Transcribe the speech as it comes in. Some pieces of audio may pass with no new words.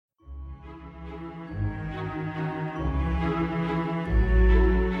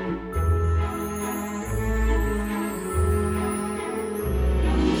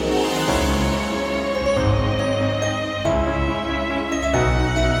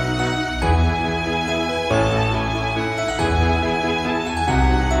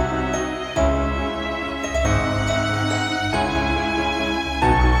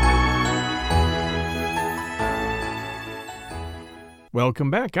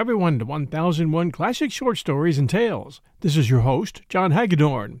Welcome back, everyone, to 1001 Classic Short Stories and Tales. This is your host, John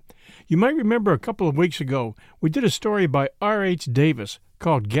Hagedorn. You might remember a couple of weeks ago, we did a story by R.H. Davis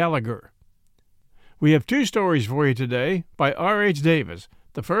called Gallagher. We have two stories for you today by R.H. Davis.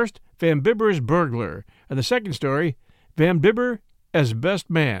 The first, Van Bibber's Burglar, and the second story, Van Bibber as Best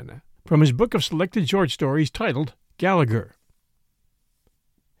Man, from his book of selected short stories titled Gallagher.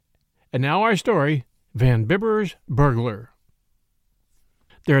 And now our story, Van Bibber's Burglar.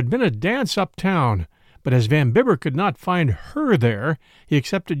 There had been a dance uptown, but as Van Bibber could not find her there, he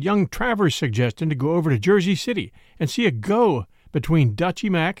accepted young Travers' suggestion to go over to Jersey City and see a go between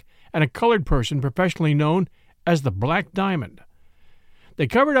Dutchy Mack and a colored person professionally known as the Black Diamond. They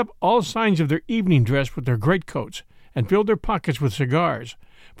covered up all signs of their evening dress with their greatcoats and filled their pockets with cigars,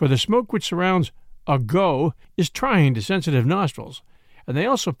 for the smoke which surrounds a go is trying to sensitive nostrils, and they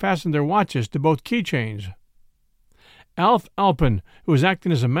also fastened their watches to both keychains. Alf Alpin, who was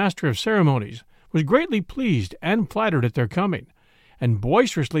acting as a master of ceremonies, was greatly pleased and flattered at their coming, and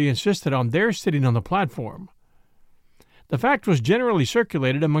boisterously insisted on their sitting on the platform. The fact was generally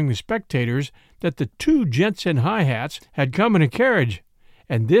circulated among the spectators that the two gents in high hats had come in a carriage,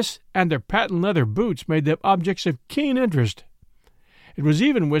 and this and their patent leather boots made them objects of keen interest. It was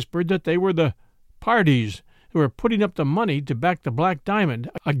even whispered that they were the parties who were putting up the money to back the Black Diamond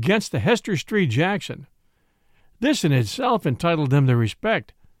against the Hester Street Jackson. This in itself entitled them to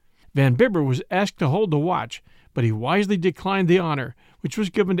respect. Van Bibber was asked to hold the watch, but he wisely declined the honor, which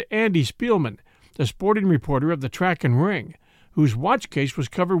was given to Andy Spielman, the sporting reporter of the Track and Ring, whose watch case was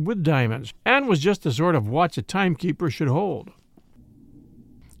covered with diamonds, and was just the sort of watch a timekeeper should hold.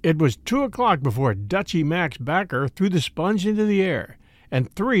 It was 2 o'clock before Dutchy Mack's backer threw the sponge into the air,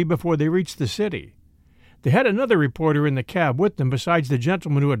 and 3 before they reached the city. They had another reporter in the cab with them besides the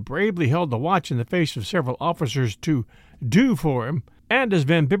gentleman who had bravely held the watch in the face of several officers to do for him, and as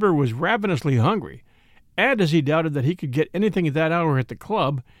Van Bibber was ravenously hungry, and as he doubted that he could get anything at that hour at the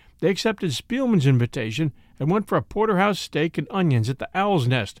club, they accepted Spielman's invitation and went for a porterhouse steak and onions at the Owl's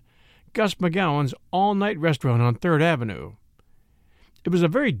Nest, Gus McGowan's all-night restaurant on 3rd Avenue. It was a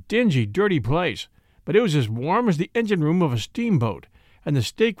very dingy, dirty place, but it was as warm as the engine room of a steamboat, and the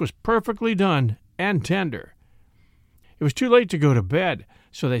steak was perfectly done and tender. It was too late to go to bed,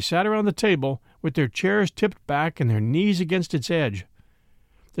 so they sat around the table with their chairs tipped back and their knees against its edge.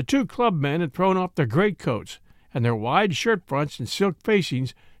 The two clubmen had thrown off their greatcoats, and their wide shirt fronts and silk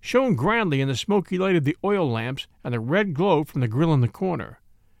facings shone grandly in the smoky light of the oil lamps and the red glow from the grill in the corner.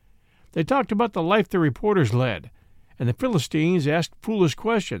 They talked about the life the reporters led, and the Philistines asked foolish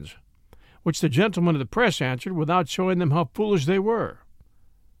questions, which the gentlemen of the press answered without showing them how foolish they were.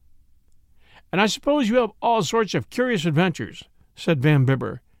 "And I suppose you have all sorts of curious adventures," said Van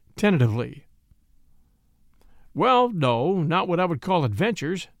Bibber, tentatively. "Well, no, not what I would call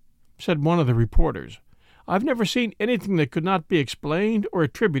adventures," said one of the reporters. "I've never seen anything that could not be explained or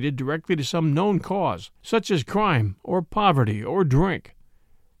attributed directly to some known cause, such as crime or poverty or drink.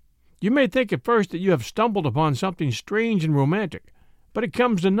 You may think at first that you have stumbled upon something strange and romantic, but it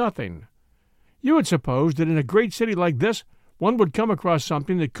comes to nothing. You would suppose that in a great city like this one would come across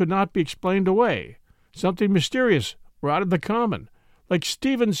something that could not be explained away, something mysterious or out of the common, like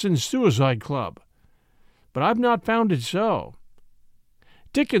Stevenson's Suicide Club. But I've not found it so.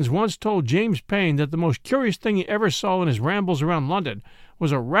 Dickens once told James Payn that the most curious thing he ever saw in his rambles around London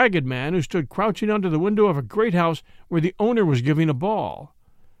was a ragged man who stood crouching under the window of a great house where the owner was giving a ball.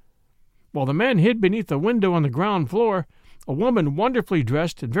 While the man hid beneath the window on the ground floor, a woman wonderfully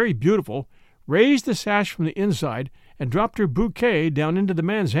dressed and very beautiful raised the sash from the inside and dropped her bouquet down into the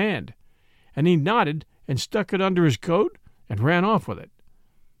man's hand, and he nodded and stuck it under his coat and ran off with it.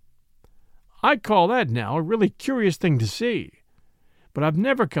 I call that now a really curious thing to see, but I've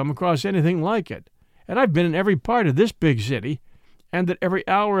never come across anything like it, and I've been in every part of this big city, and at every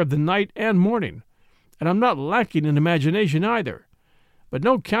hour of the night and morning, and I'm not lacking in imagination either, but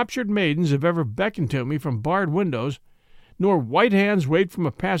no captured maidens have ever beckoned to me from barred windows, nor white hands waved from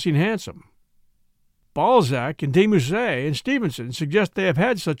a passing hansom. Balzac and de Musset and Stevenson suggest they have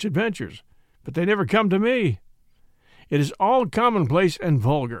had such adventures, but they never come to me. It is all commonplace and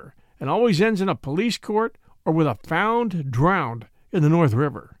vulgar, and always ends in a police court or with a found drowned in the North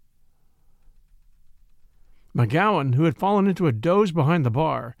River." McGowan, who had fallen into a doze behind the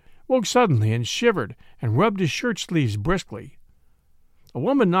bar, woke suddenly and shivered and rubbed his shirt sleeves briskly. A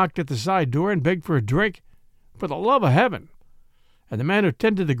woman knocked at the side door and begged for a drink, for the love of heaven, and the man who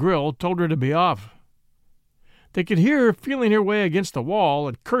tended the grill told her to be off. They could hear her feeling her way against the wall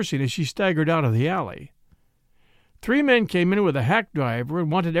and cursing as she staggered out of the alley. 3 men came in with a hack driver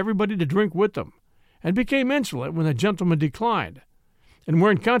and wanted everybody to drink with them, and became insolent when the gentleman declined. and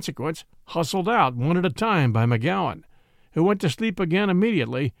were in consequence hustled out one at a time by McGowan, who went to sleep again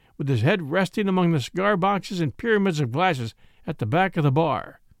immediately with his head resting among the cigar boxes and pyramids of glasses at the back of the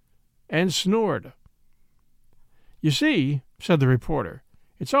bar, and snored. "You see," said the reporter,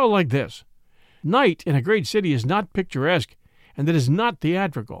 "it's all like this. Night in a great city is not picturesque, and it is not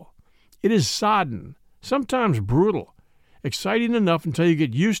theatrical. It is sodden, sometimes brutal, exciting enough until you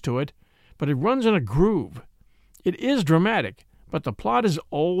get used to it, but it runs in a groove. It is dramatic, but the plot is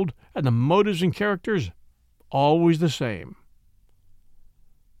old, and the motives and characters always the same."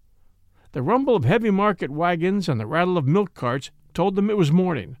 The rumble of heavy market wagons and the rattle of milk carts told them it was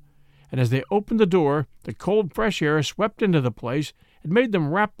morning, and as they opened the door, the cold, fresh air swept into the place and made them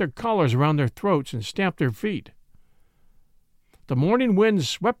wrap their collars around their throats and stamp their feet. The morning wind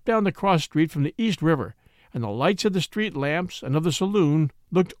swept down the cross street from the East River, and the lights of the street lamps and of the saloon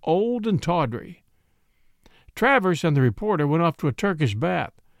looked old and tawdry. Travers and the reporter went off to a Turkish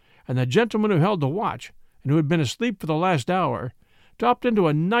bath, and the gentleman who held the watch, and who had been asleep for the last hour, dropped into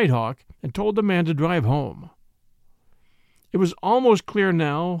a night-hawk and told the man to drive home. It was almost clear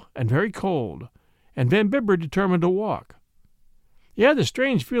now, and very cold, and Van Bibber determined to walk. He had the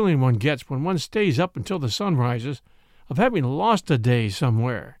strange feeling one gets when one stays up until the sun rises, of having lost a day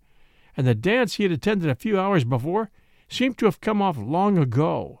somewhere, and the dance he had attended a few hours before seemed to have come off long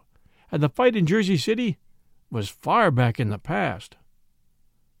ago, and the fight in Jersey City was far back in the past.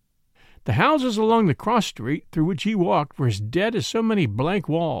 The houses along the cross street through which he walked were as dead as so many blank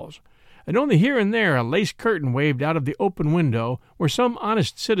walls, and only here and there a lace curtain waved out of the open window where some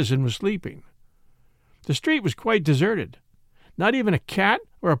honest citizen was sleeping. The street was quite deserted. Not even a cat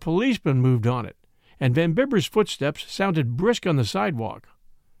or a policeman moved on it, and Van Bibber's footsteps sounded brisk on the sidewalk.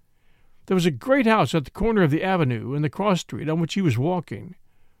 There was a great house at the corner of the avenue and the cross street on which he was walking.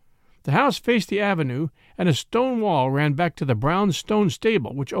 The house faced the avenue, and a stone wall ran back to the brown stone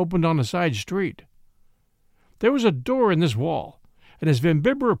stable which opened on a side street. There was a door in this wall, and as Van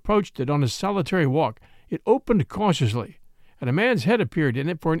Bibber approached it on his solitary walk, it opened cautiously, and a man's head appeared in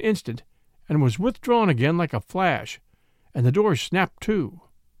it for an instant, and was withdrawn again like a flash, and the door snapped to.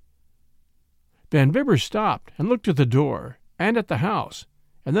 Van Bibber stopped and looked at the door, and at the house,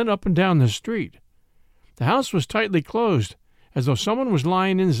 and then up and down the street. The house was tightly closed, as though someone was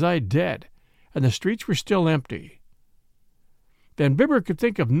lying inside dead, and the streets were still empty. Van Bibber could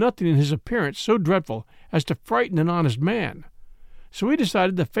think of nothing in his appearance so dreadful as to frighten an honest man, so he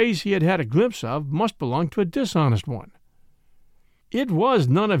decided the face he had had a glimpse of must belong to a dishonest one. It was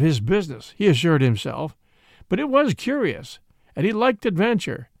none of his business, he assured himself, but it was curious, and he liked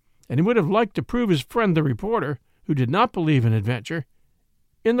adventure, and he would have liked to prove his friend the reporter, who did not believe in adventure,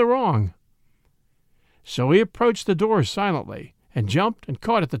 in the wrong. So he approached the door silently, and jumped and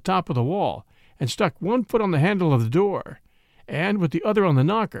caught at the top of the wall, and stuck one foot on the handle of the door, and, with the other on the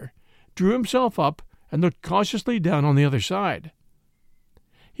knocker, drew himself up and looked cautiously down on the other side.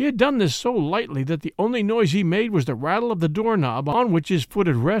 He had done this so lightly that the only noise he made was the rattle of the doorknob on which his foot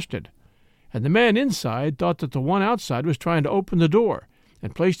had rested, and the man inside thought that the one outside was trying to open the door,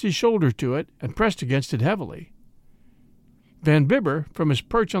 and placed his shoulder to it and pressed against it heavily. Van Bibber, from his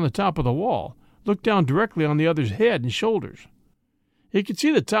perch on the top of the wall, looked down directly on the other's head and shoulders. He could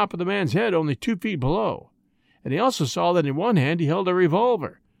see the top of the man's head only 2 feet below, and he also saw that in one hand he held a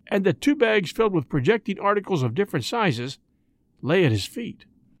revolver, and that 2 bags filled with projecting articles of different sizes lay at his feet.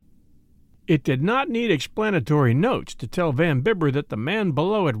 It did not need explanatory notes to tell Van Bibber that the man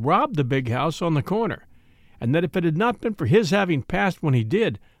below had robbed the big house on the corner, and that if it had not been for his having passed when he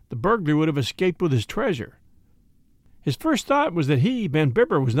did, the burglar would have escaped with his treasure. His first thought was that he, Van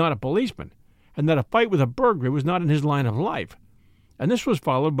Bibber, was not a policeman, and that a fight with a burglar was not in his line of life, and this was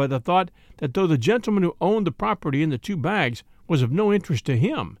followed by the thought that though the gentleman who owned the property in the 2 bags was of no interest to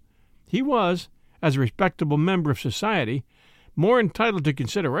him, he was, as a respectable member of society, more entitled to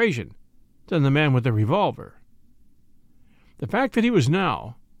consideration than the man with the revolver. The fact that he was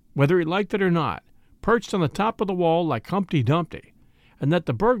now, whether he liked it or not, perched on the top of the wall like Humpty Dumpty, and that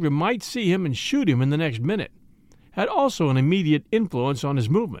the burglar might see him and shoot him in the next minute, had also an immediate influence on his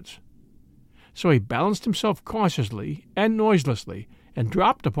movements. So he balanced himself cautiously and noiselessly, and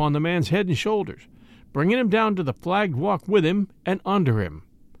dropped upon the man's head and shoulders, bringing him down to the flagged walk with him and under him.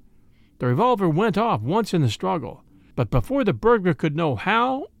 The revolver went off once in the struggle, but before the burglar could know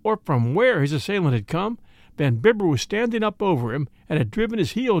how or from where his assailant had come, Van Bibber was standing up over him and had driven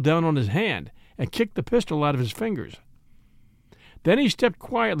his heel down on his hand and kicked the pistol out of his fingers. Then he stepped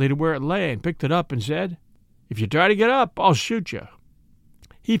quietly to where it lay and picked it up and said, "If you try to get up, I'll shoot you."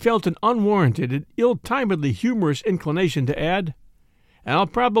 He felt an unwarranted and ill-timedly humorous inclination to add, "And I'll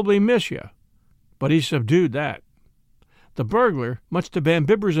probably miss you," but he subdued that. The burglar, much to Van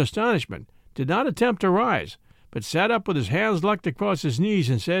Bibber's astonishment, did not attempt to rise, but sat up with his hands locked across his knees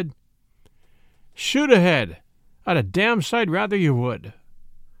and said, "Shoot ahead. I'd a damn sight rather you would."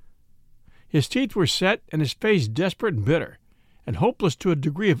 His teeth were set and his face desperate and bitter, and hopeless to a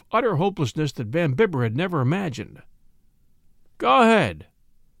degree of utter hopelessness that Van Bibber had never imagined. "Go ahead,"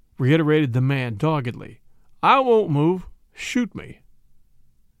 reiterated the man doggedly. "I won't move. Shoot me."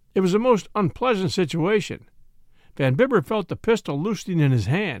 It was a most unpleasant situation. Van Bibber felt the pistol loosening in his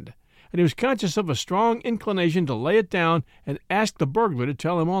hand, and he was conscious of a strong inclination to lay it down and ask the burglar to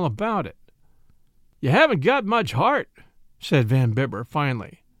tell him all about it. "You haven't got much heart," said Van Bibber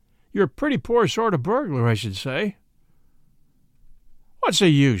finally. "You're a pretty poor sort of burglar, I should say." "What's the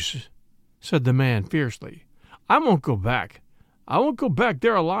use?" said the man fiercely. "I won't go back. I won't go back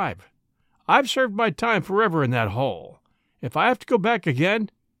there alive. I've served my time forever in that hole. If I have to go back again,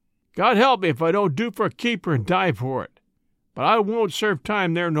 God help me if I don't do for a keeper and die for it. But I won't serve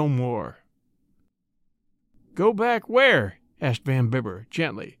time there no more." "Go back where?" asked Van Bibber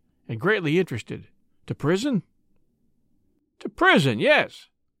gently and greatly interested. "To prison?" "To prison, yes,"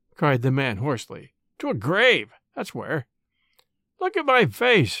 cried the man hoarsely. "To a grave, that's where. Look at my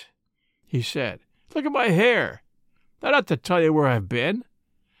face," he said. "Look at my hair. That ought to tell you where I've been.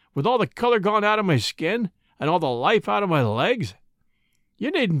 With all the color gone out of my skin and all the life out of my legs.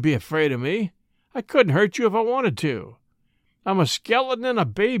 You needn't be afraid of me. I couldn't hurt you if I wanted to. I'm a skeleton and a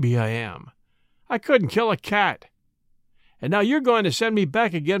baby, I am. I couldn't kill a cat. And now you're going to send me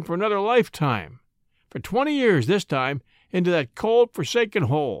back again for another lifetime. For 20 years this time, into that cold, forsaken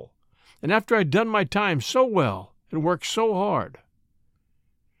hole. And after I'd done my time so well and worked so hard."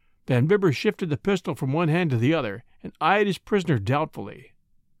 Van Bibber shifted the pistol from one hand to the other and eyed his prisoner doubtfully.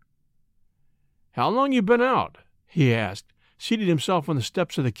 "How long you been out?" he asked, seating himself on the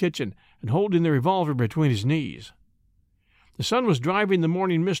steps of the kitchen and holding the revolver between his knees. The sun was driving the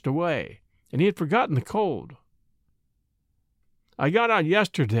morning mist away, and he had forgotten the cold. "I got out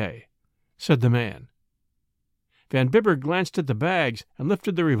yesterday," said the man. Van Bibber glanced at the bags and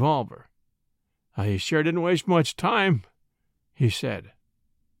lifted the revolver. "You sure didn't waste much time," he said.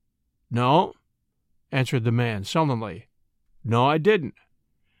 "No," answered the man sullenly. "No, I didn't.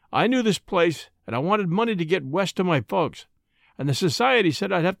 I knew this place, and I wanted money to get west to my folks, and the society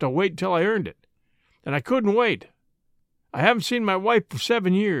said I'd have to wait till I earned it, and I couldn't wait. I haven't seen my wife for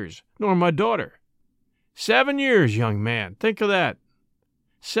 7 years, nor my daughter. 7 years, young man, think of that.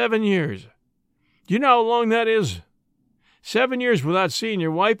 7 years. Do you know how long that is? 7 years without seeing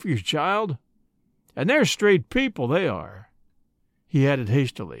your wife or your child? And they're straight people, they are," he added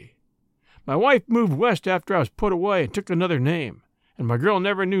hastily. "My wife moved west after I was put away and took another name, and my girl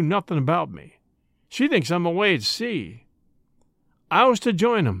never knew nothing about me. She thinks I'm away at sea. I was to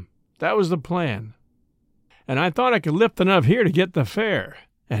join 'em. That was the plan. And I thought I could lift enough here to get the fare.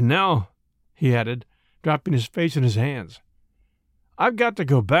 And now," he added, dropping his face in his hands, "I've got to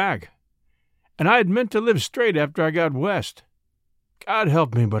go back. And I had meant to live straight after I got west. God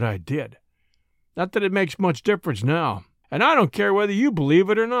help me, but I did. Not that it makes much difference now. And I don't care whether you believe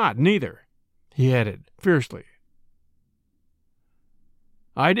it or not, neither," he added fiercely.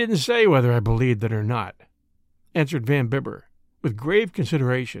 "I didn't say whether I believed it or not," answered Van Bibber, with grave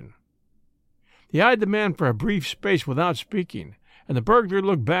consideration. He eyed the man for a brief space without speaking, and the burglar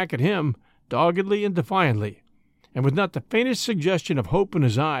looked back at him doggedly and defiantly, and with not the faintest suggestion of hope in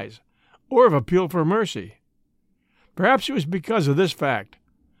his eyes, or of appeal for mercy. Perhaps it was because of this fact,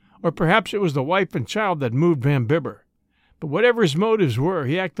 or perhaps it was the wife and child that moved Van Bibber, but whatever his motives were,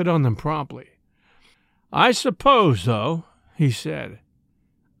 he acted on them promptly. "I suppose, though," he said,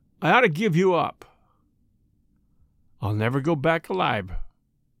 "I ought to give you up." "I'll never go back alive,"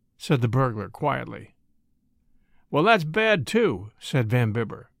 said the burglar quietly. "Well, that's bad, too," said Van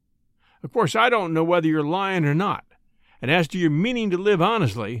Bibber. "Of course, I don't know whether you're lying or not, and as to your meaning to live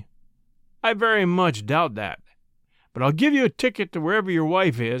honestly, I very much doubt that. But I'll give you a ticket to wherever your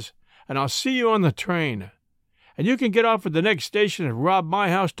wife is, and I'll see you on the train. And you can get off at the next station and rob my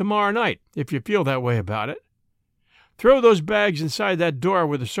house tomorrow night, if you feel that way about it. Throw those bags inside that door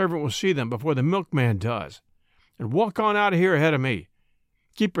where the servant will see them before the milkman does, and walk on out of here ahead of me.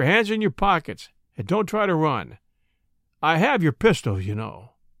 Keep your hands in your pockets, and don't try to run. I have your pistol, you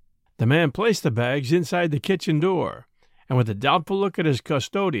know." The man placed the bags inside the kitchen door, and with a doubtful look at his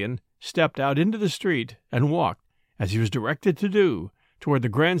custodian, stepped out into the street and walked, as he was directed to do, toward the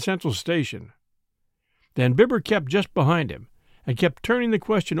Grand Central Station. Van Bibber kept just behind him, and kept turning the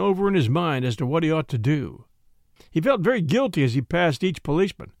question over in his mind as to what he ought to do. He felt very guilty as he passed each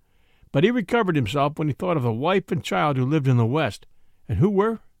policeman, but he recovered himself when he thought of the wife and child who lived in the West, and who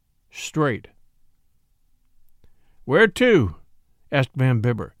were straight. "Where to?" asked Van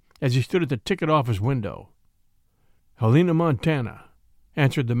Bibber, as he stood at the ticket office window. "Helena, Montana,"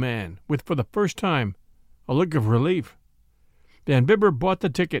 answered the man, with, for the first time, a look of relief. Van Bibber bought the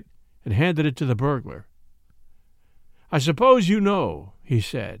ticket and handed it to the burglar. "I suppose you know," he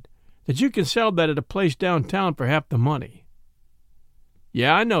said, "that you can sell that at a place downtown for half the money."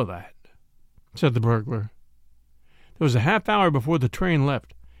 "Yeah, I know that," said the burglar. There was a half hour before the train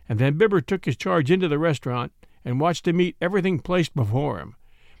left, and Van Bibber took his charge into the restaurant and watched him eat everything placed before him,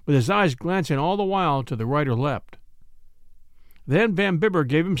 with his eyes glancing all the while to the right or left. Then Van Bibber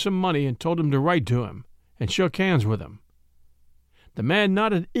gave him some money and told him to write to him, and shook hands with him. The man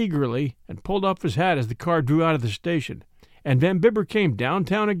nodded eagerly and pulled off his hat as the car drew out of the station, and Van Bibber came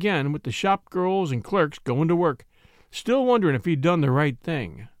downtown again with the shop girls and clerks going to work, still wondering if he'd done the right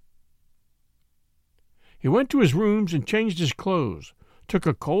thing. He went to his rooms and changed his clothes, took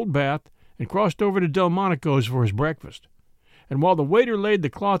a cold bath, and crossed over to Delmonico's for his breakfast, and while the waiter laid the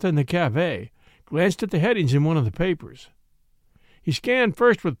cloth in the cafe, glanced at the headings in one of the papers. He scanned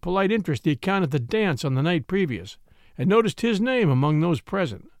first with polite interest the account of the dance on the night previous, and noticed his name among those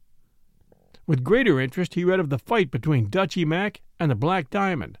present. With greater interest he read of the fight between Dutchy Mac and the Black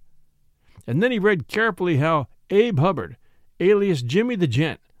Diamond, and then he read carefully how Abe Hubbard, alias Jimmy the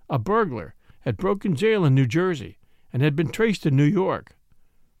Gent, a burglar, had broken jail in New Jersey and had been traced to New York.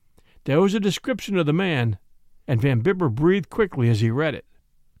 There was a description of the man, and Van Bibber breathed quickly as he read it.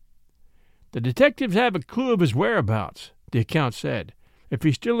 "The detectives have a clue of his whereabouts," the account said. "If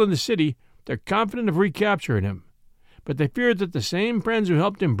he's still in the city, they're confident of recapturing him, but they fear that the same friends who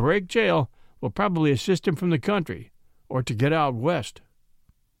helped him break jail will probably assist him from the country, or to get out west."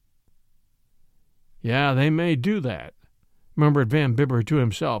 "Yeah, they may do that," murmured Van Bibber to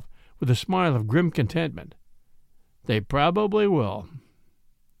himself, with a smile of grim contentment. "They probably will."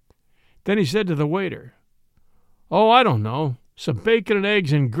 Then he said to the waiter, "Oh, I don't know, some bacon and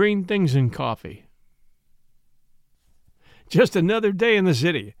eggs and green things and coffee." Just another day in the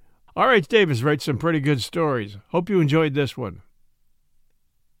city. R.H. Davis writes some pretty good stories. Hope you enjoyed this one.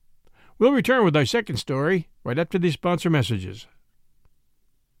 We'll return with our second story right after these sponsor messages.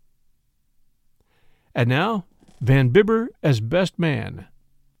 And now, Van Bibber as best man.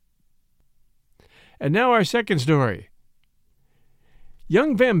 And now our second story.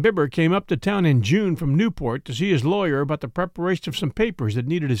 Young Van Bibber came up to town in June from Newport to see his lawyer about the preparation of some papers that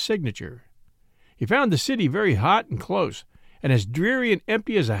needed his signature. He found the city very hot and close, and as dreary and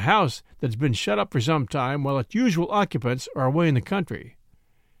empty as a house that's been shut up for some time while its usual occupants are away in the country.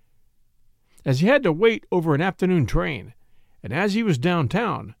 As he had to wait over an afternoon train, and as he was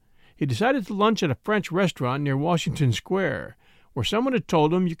downtown, he decided to lunch at a French restaurant near Washington Square, where someone had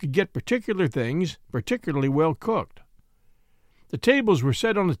told him you could get particular things particularly well cooked. The tables were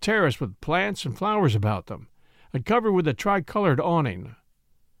set on a terrace with plants and flowers about them, and covered with a tricolored awning.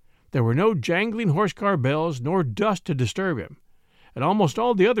 There were no jangling horse-car bells nor dust to disturb him, and almost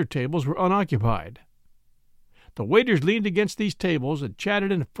all the other tables were unoccupied. The waiters leaned against these tables and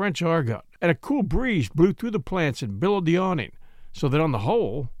chatted in French argot, and a cool breeze blew through the plants and billowed the awning, so that on the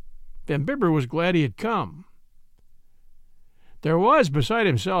whole, Van Bibber was glad he had come. There was, beside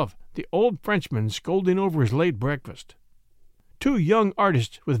himself, the old Frenchman scolding over his late breakfast. Two young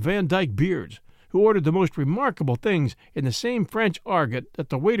artists with Van Dyke beards, who ordered the most remarkable things in the same French argot that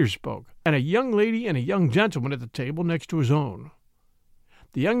the waiters spoke, and a young lady and a young gentleman at the table next to his own.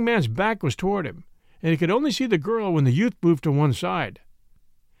 The young man's back was toward him, and he could only see the girl when the youth moved to one side.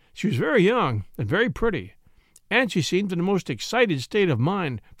 She was very young and very pretty, and she seemed in the most excited state of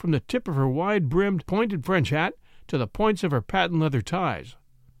mind from the tip of her wide-brimmed, pointed French hat to the points of her patent leather ties.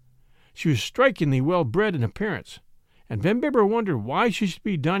 She was strikingly well-bred in appearance, and Van Bibber wondered why she should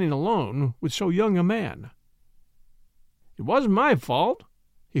be dining alone with so young a man. "It wasn't my fault,"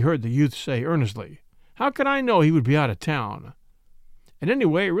 he heard the youth say earnestly. "How could I know he would be out of town? And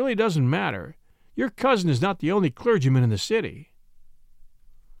anyway, it really doesn't matter. Your cousin is not the only clergyman in the city."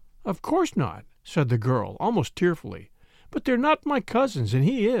 "Of course not," said the girl, almost tearfully. "But they're not my cousins, and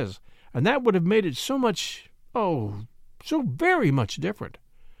he is, and that would have made it so much, so very much different.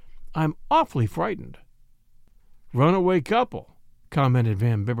 I'm awfully frightened." "Runaway couple," commented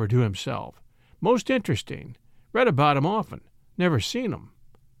Van Bibber to himself. "Most interesting. Read about 'em often. Never seen 'em.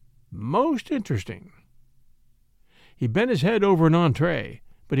 Most interesting." He bent his head over an entree,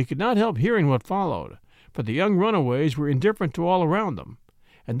 but he could not help hearing what followed, for the young runaways were indifferent to all around them,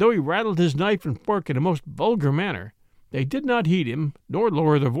 and though he rattled his knife and fork in a most vulgar manner, they did not heed him nor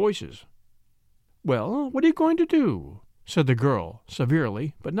lower their voices. "Well, what are you going to do?" said the girl,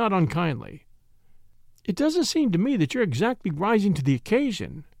 severely, but not unkindly. "It doesn't seem to me that you're exactly rising to the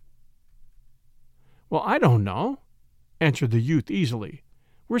occasion." "Well, I don't know. answered the youth easily.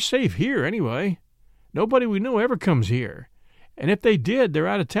 "We're safe here, anyway. Nobody we know ever comes here, and if they did, they're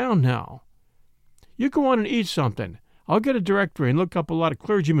out of town now. You go on and eat something. I'll get a directory and look up a lot of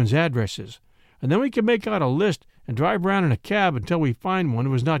clergymen's addresses, and then we can make out a list and drive around in a cab until we find one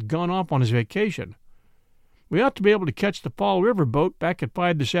who has not gone off on his vacation. We ought to be able to catch the Fall River boat back at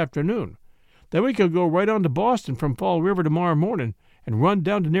 5 this afternoon. Then we could go right on to Boston from Fall River tomorrow morning and run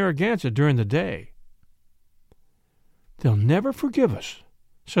down to Narragansett during the day." "They'll never forgive us,"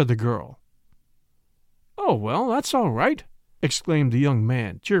 said the girl. "Oh, well, that's all right," exclaimed the young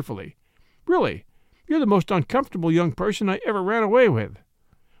man cheerfully. "Really, you're the most uncomfortable young person I ever ran away with.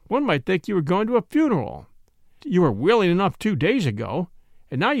 One might think you were going to a funeral. You were willing enough 2 days ago,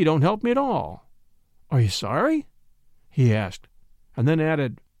 and now you don't help me at all. Are you sorry?" he asked, and then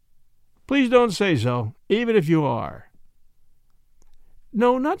added, "Please don't say so, even if you are."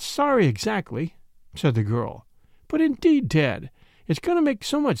 "No, not sorry exactly," said the girl. "But indeed, Ted, it's going to make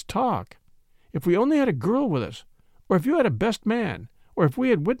so much talk. If we only had a girl with us, or if you had a best man, or if we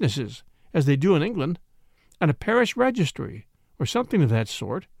had witnesses, as they do in England, and a parish registry, or something of that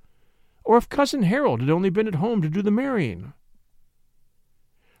sort, or if Cousin Harold had only been at home to do the marrying."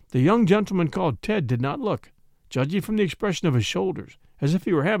 The young gentleman called Ted did not look, judging from the expression of his shoulders, as if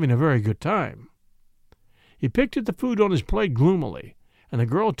he were having a very good time. He picked at the food on his plate gloomily, and the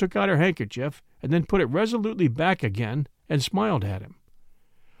girl took out her handkerchief and then put it resolutely back again and smiled at him.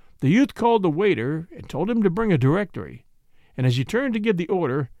 The youth called the waiter and told him to bring a directory, and as he turned to give the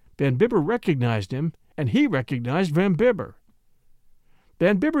order, Van Bibber recognized him, and he recognized Van Bibber.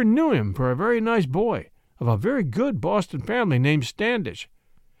 Van Bibber knew him for a very nice boy of a very good Boston family named Standish,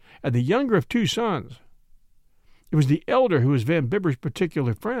 and the younger of 2 sons. It was the elder who was Van Bibber's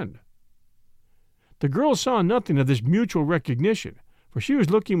particular friend. The girl saw nothing of this mutual recognition, for she was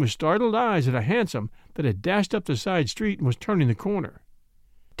looking with startled eyes at a hansom that had dashed up the side street and was turning the corner.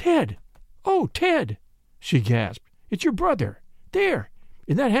 "Ted! Oh, Ted!" she gasped. "It's your brother. There,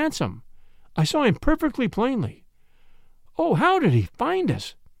 in that hansom. I saw him perfectly plainly. Oh, how did he find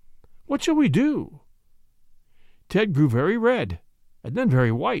us? What shall we do?" Ted grew very red, and then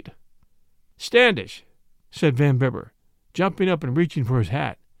very white. "Standish," said Van Bibber, jumping up and reaching for his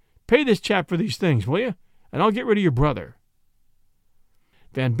hat, "pay this chap for these things, will you? And I'll get rid of your brother."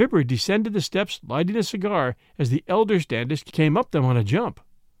 Van Bibber descended the steps, lighting a cigar, as the elder Standish came up them on a jump.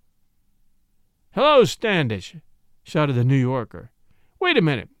 "Hello, Standish," shouted the New Yorker. "Wait a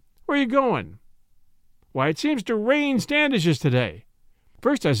minute. Where are you going?" "Why, it seems to rain Standishes today.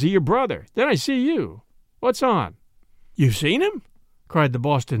 First I see your brother, then I see you. What's on?" "You've seen him?" cried the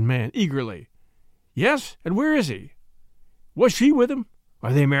Boston man eagerly. "Yes, and where is he?" "Was she with him?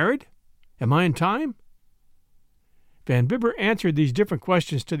 Are they married? Am I in time?" Van Bibber answered these different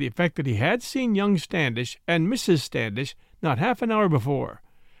questions to the effect that he had seen young Standish and Mrs. Standish not half an hour before,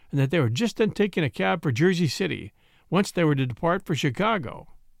 and that they were just then taking a cab for Jersey City, whence they were to depart for Chicago.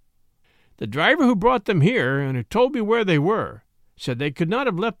 "The driver who brought them here, and who told me where they were, said they could not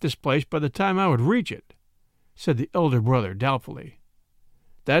have left this place by the time I would reach it," said the elder brother doubtfully.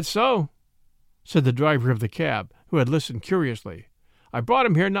 "That's so," said the driver of the cab, who had listened curiously. "I brought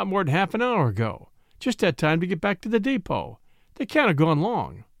him here not more than half an hour ago. Just had time to get back to the depot. They can't have gone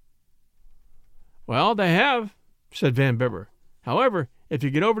long." "Well, they have," said Van Bibber. "However, if you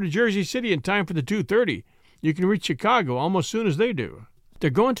get over to Jersey City in time for the 2:30, you can reach Chicago almost as soon as they do.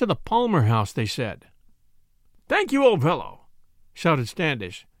 They're going to the Palmer House, they said." "Thank you, old fellow," shouted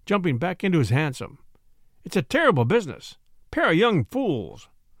Standish, jumping back into his hansom. "It's a terrible business. Pair of young fools.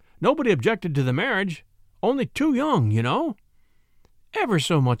 Nobody objected to the marriage. Only too young, you know. Ever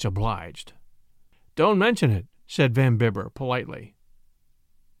so much obliged." "Don't mention it," said Van Bibber politely.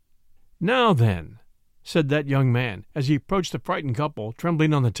 "Now then," said that young man, as he approached the frightened couple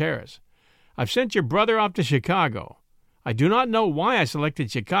trembling on the terrace, "I've sent your brother off to Chicago. I do not know why I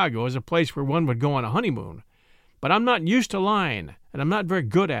selected Chicago as a place where one would go on a honeymoon, but I'm not used to lying, and I'm not very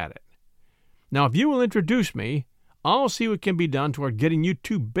good at it. Now, if you will introduce me, I'll see what can be done toward getting you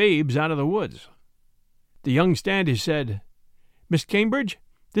 2 babes out of the woods." The young Standish said, "Miss Cambridge,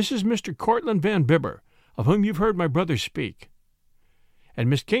 this is Mr. Cortlandt Van Bibber, of whom you've heard my brother speak." And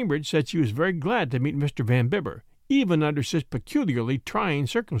Miss Cambridge said she was very glad to meet Mr. Van Bibber, even under such peculiarly trying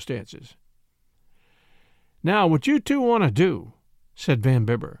circumstances. "Now, what you 2 want to do," said Van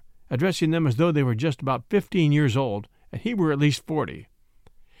Bibber, addressing them as though they were just about 15 years old and he were at least 40,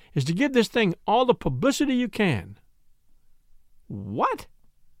 "is to give this thing all the publicity you can." "What?"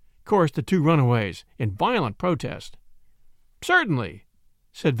 chorused the 2 runaways, in violent protest. "Certainly,"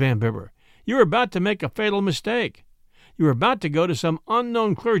 said Van Bibber. "You are about to make a fatal mistake. You are about to go to some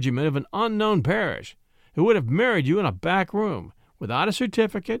unknown clergyman of an unknown parish, who would have married you in a back room, without a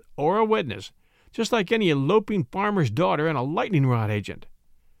certificate or a witness, just like any eloping farmer's daughter and a lightning rod agent.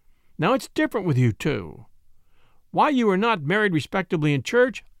 Now it's different with you two. Why you are not married respectably in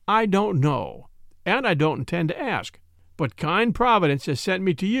church, I don't know, and I don't intend to ask. But kind Providence has sent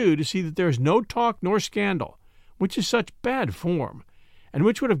me to you to see that there is no talk nor scandal, which is such bad form, and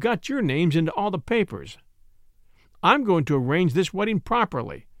which would have got your names into all the papers. I'm going to arrange this wedding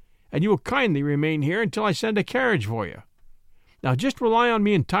properly, and you will kindly remain here until I send a carriage for you. Now just rely on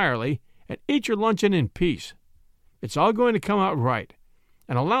me entirely, and eat your luncheon in peace. It's all going to come out right.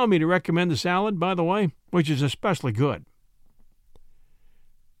 And allow me to recommend the salad, by the way, which is especially good.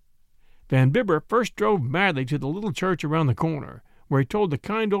 Van Bibber first drove madly to the little church around the corner, where he told the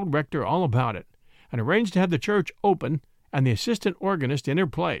kind old rector all about it, and arranged to have the church open and the assistant organist in her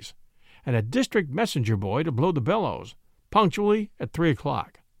place, and a district messenger boy to blow the bellows, punctually at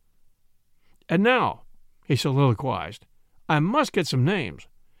 3:00. "And now," he soliloquized, "I must get some names.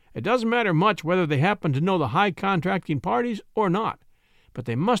 It doesn't matter much whether they happen to know the high contracting parties or not, but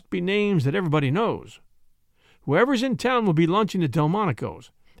they must be names that everybody knows. Whoever's in town will be lunching at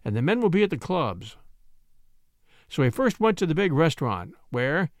Delmonico's, and the men will be at the clubs." So he first went to the big restaurant,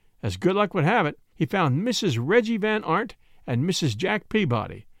 where, as good luck would have it, he found Mrs. Reggie Van Arndt and Mrs. Jack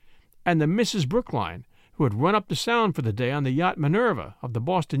Peabody, and the Misses Brookline, who had run up the Sound for the day on the yacht Minerva of the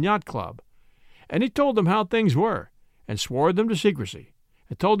Boston Yacht Club. And he told them how things were, and swore them to secrecy,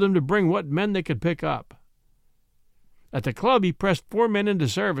 and told them to bring what men they could pick up. At the club he pressed 4 men into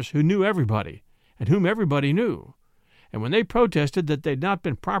service who knew everybody, and whom everybody knew, and when they protested that they'd not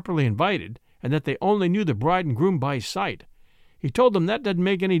been properly invited, and that they only knew the bride and groom by sight, he told them that didn't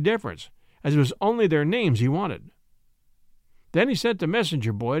make any difference, as it was only their names he wanted. Then he sent a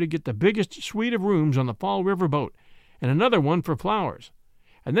messenger boy to get the biggest suite of rooms on the Fall River boat, and another one for flowers,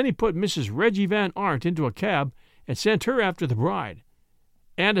 and then he put Mrs. Reggie Van Arndt into a cab and sent her after the bride,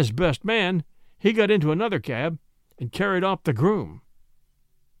 and as best man he got into another cab and carried off the groom.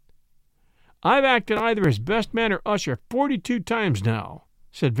 "I've acted either as best man or usher 42 times now,"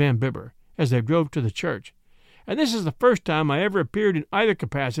 said Van Bibber, as they drove to the church, "and this is the first time I ever appeared in either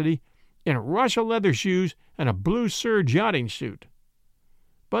capacity in Russia leather shoes and a blue serge yachting suit.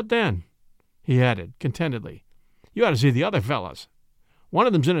 But then," he added contentedly, "you ought to see the other fellows. One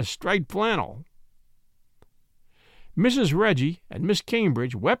of them's in a striped flannel." Mrs. Reggie and Miss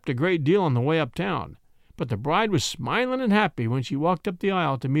Cambridge wept a great deal on the way uptown, but the bride was smiling and happy when she walked up the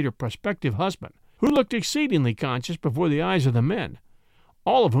aisle to meet her prospective husband, who looked exceedingly conscious before the eyes of the men,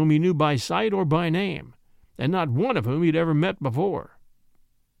 all of whom he knew by sight or by name, and not one of whom he had ever met before.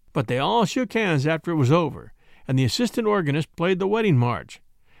 But they all shook hands after it was over, and the assistant organist played the wedding march,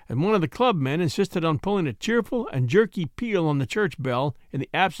 and one of the club men insisted on pulling a cheerful and jerky peal on the church bell in the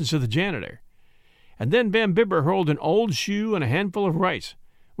absence of the janitor. And then Van Bibber hurled an old shoe and a handful of rice,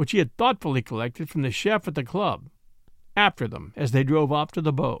 which he had thoughtfully collected from the chef at the club, after them as they drove off to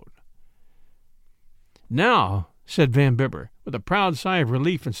the boat. "Now," said Van Bibber, with a proud sigh of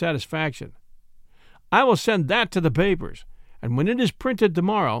relief and satisfaction, "I will send that to the papers, and when it is printed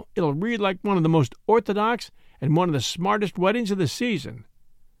tomorrow it'll read like one of the most orthodox and one of the smartest weddings of the season.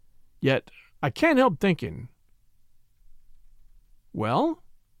 Yet I can't help thinking—" "Well?"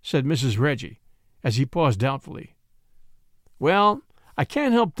 said Mrs. Reggie, as he paused doubtfully. "Well, I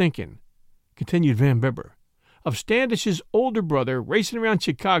can't help thinking," continued Van Bibber, "of Standish's older brother racing around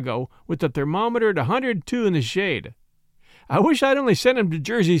Chicago with the thermometer at 102 in the shade. I wish I'd only sent him to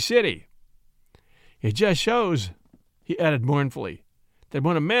Jersey City. It just shows," he added mournfully, "that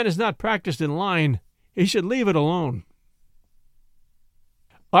when a man is not practiced in line, he should leave it alone."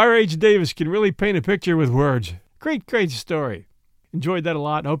 R.H. Davis can really paint a picture with words. Great story. Enjoyed that a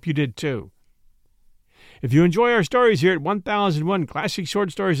lot. Hope you did too. If you enjoy our stories here at 1001 Classic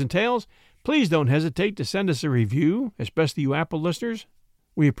Short Stories and Tales, please don't hesitate to send us a review, especially you Apple listeners.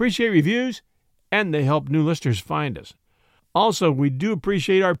 We appreciate reviews, and they help new listeners find us. Also, we do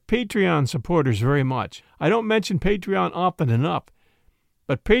appreciate our Patreon supporters very much. I don't mention Patreon often enough,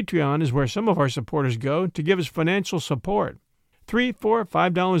 but Patreon is where some of our supporters go to give us financial support. $3, $4,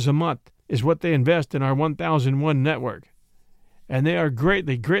 $5 a month is what they invest in our 1001 network, and they are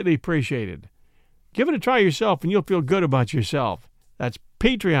greatly appreciated. Give it a try yourself, and you'll feel good about yourself. That's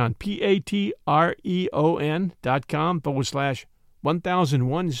Patreon,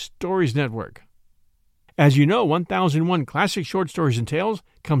 patreon.com/1001 Stories Network. As you know, 1001 Classic Short Stories and Tales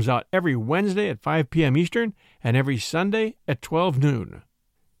comes out every Wednesday at 5 p.m. Eastern and every Sunday at 12 noon.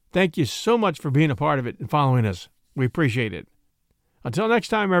 Thank you so much for being a part of it and following us. We appreciate it. Until next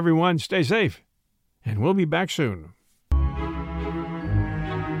time, everyone, stay safe, and we'll be back soon.